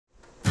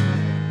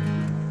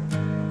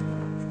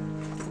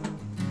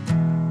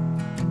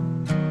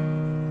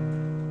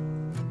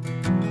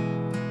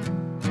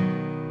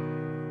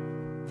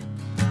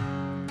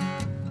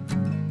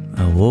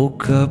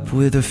woke up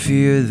with a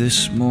fear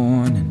this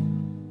morning,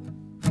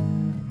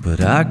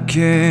 but I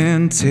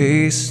can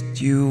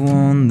taste you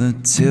on the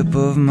tip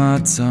of my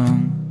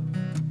tongue.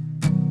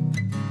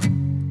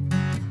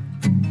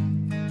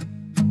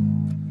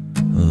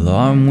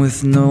 Alarm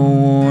with no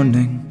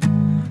warning,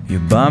 you're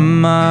by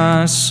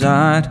my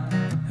side,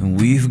 and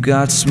we've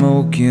got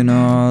smoke in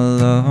our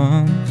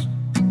lungs.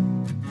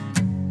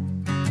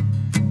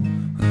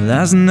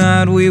 Last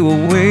night we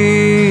were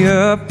way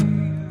up,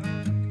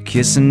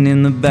 kissing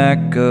in the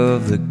back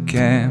of the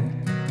cab.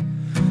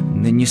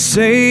 And then you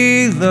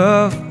say,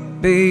 love,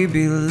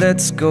 baby,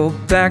 let's go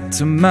back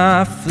to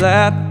my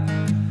flat.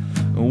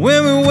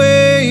 When we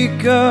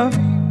wake up,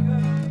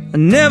 I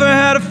never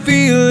had a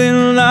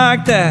feeling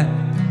like that.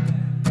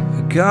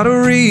 I got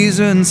a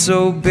reason,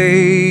 so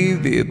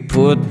baby,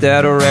 put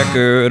that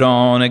record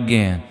on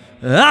again.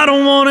 I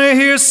don't wanna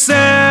hear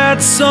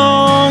sad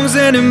songs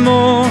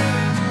anymore,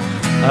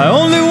 I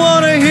only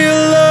wanna hear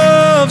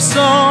love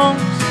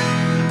songs.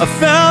 I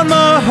found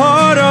my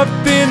heart up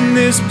in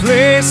this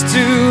place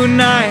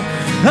tonight.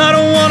 I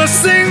don't wanna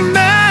sing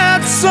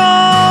mad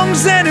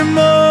songs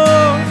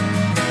anymore,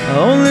 I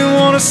only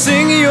wanna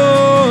sing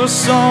your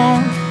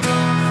song.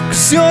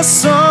 'Cause your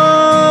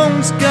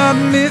song's got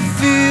me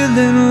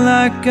feeling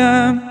like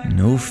I'm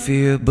no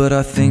fear, but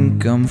I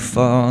think I'm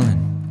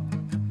falling.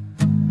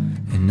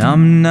 And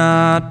I'm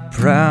not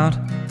proud,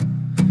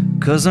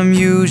 'cause I'm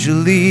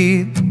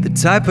usually the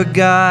type of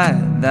guy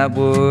that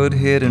would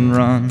hit and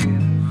run.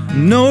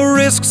 No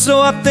risk,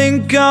 so I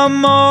think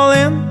I'm all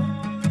in.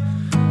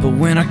 But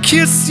when I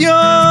kiss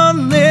your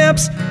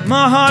lips,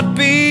 my heart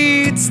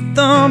beats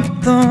thump,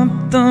 thump,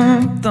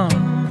 thump, thump.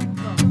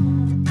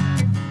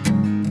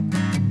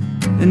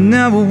 And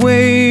now we're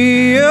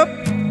way up,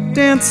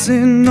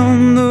 dancing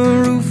on the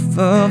roof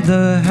of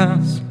the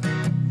house.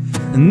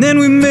 And then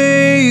we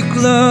make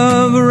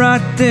love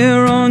right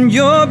there on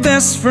your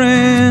best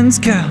friend's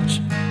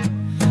couch.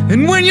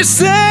 And when you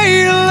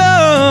say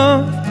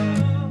love,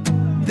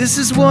 this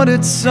is what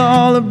it's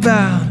all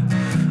about.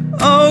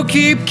 Oh,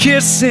 keep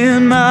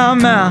kissing my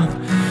mouth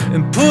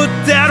and put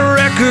that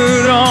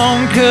record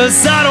on,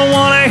 'cause I don't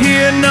wanna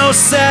hear no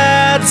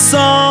sad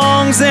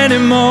songs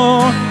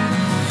anymore,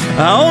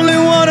 I only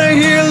wanna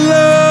hear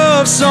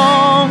love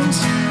songs.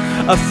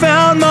 I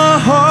found my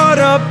heart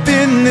up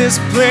in this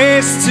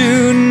place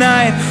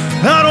tonight.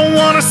 I don't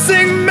wanna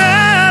sing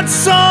mad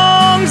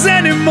songs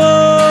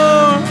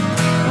anymore,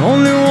 I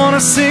only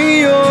wanna sing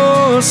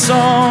your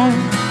song.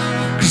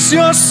 'Cause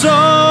your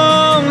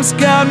song's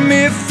got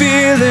me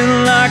feeling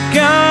like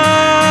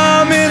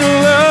I'm in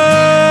love.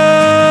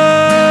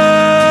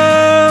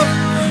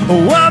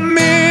 Oh, I'm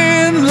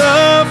in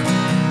love.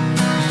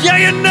 Yeah,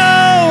 you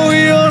know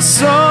your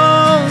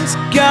song's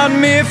got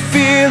me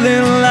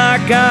feeling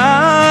like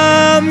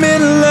I'm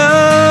in love.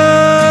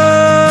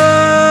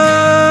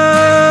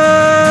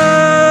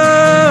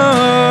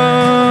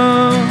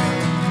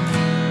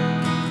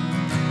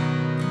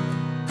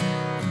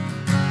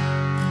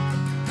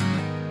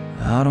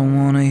 I don't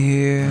wanna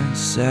hear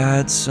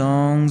sad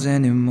songs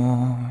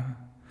anymore,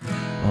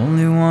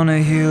 only wanna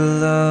hear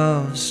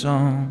love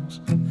songs.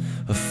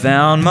 I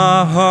found my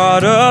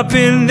heart up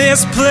in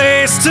this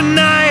place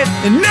tonight,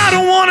 and I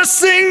don't wanna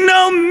sing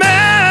no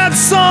mad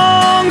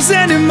songs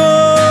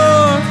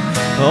anymore,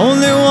 I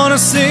only wanna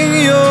sing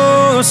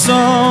your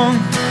song.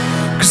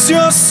 'Cause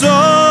your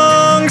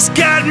song's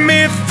got me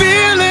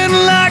feeling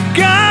like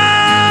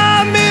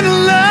I'm in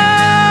love.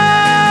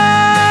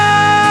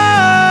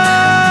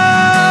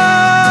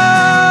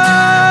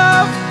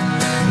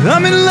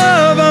 I'm in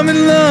love, I'm in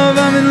love,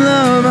 I'm in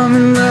love, I'm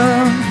in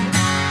love.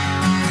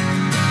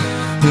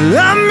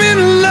 I'm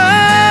in love.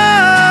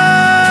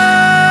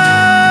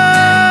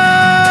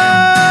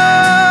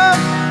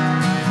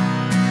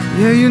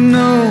 Yeah, you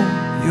know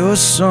your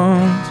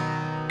songs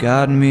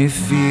got me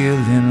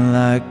feeling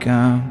like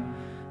I'm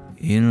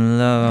in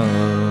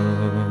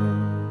love.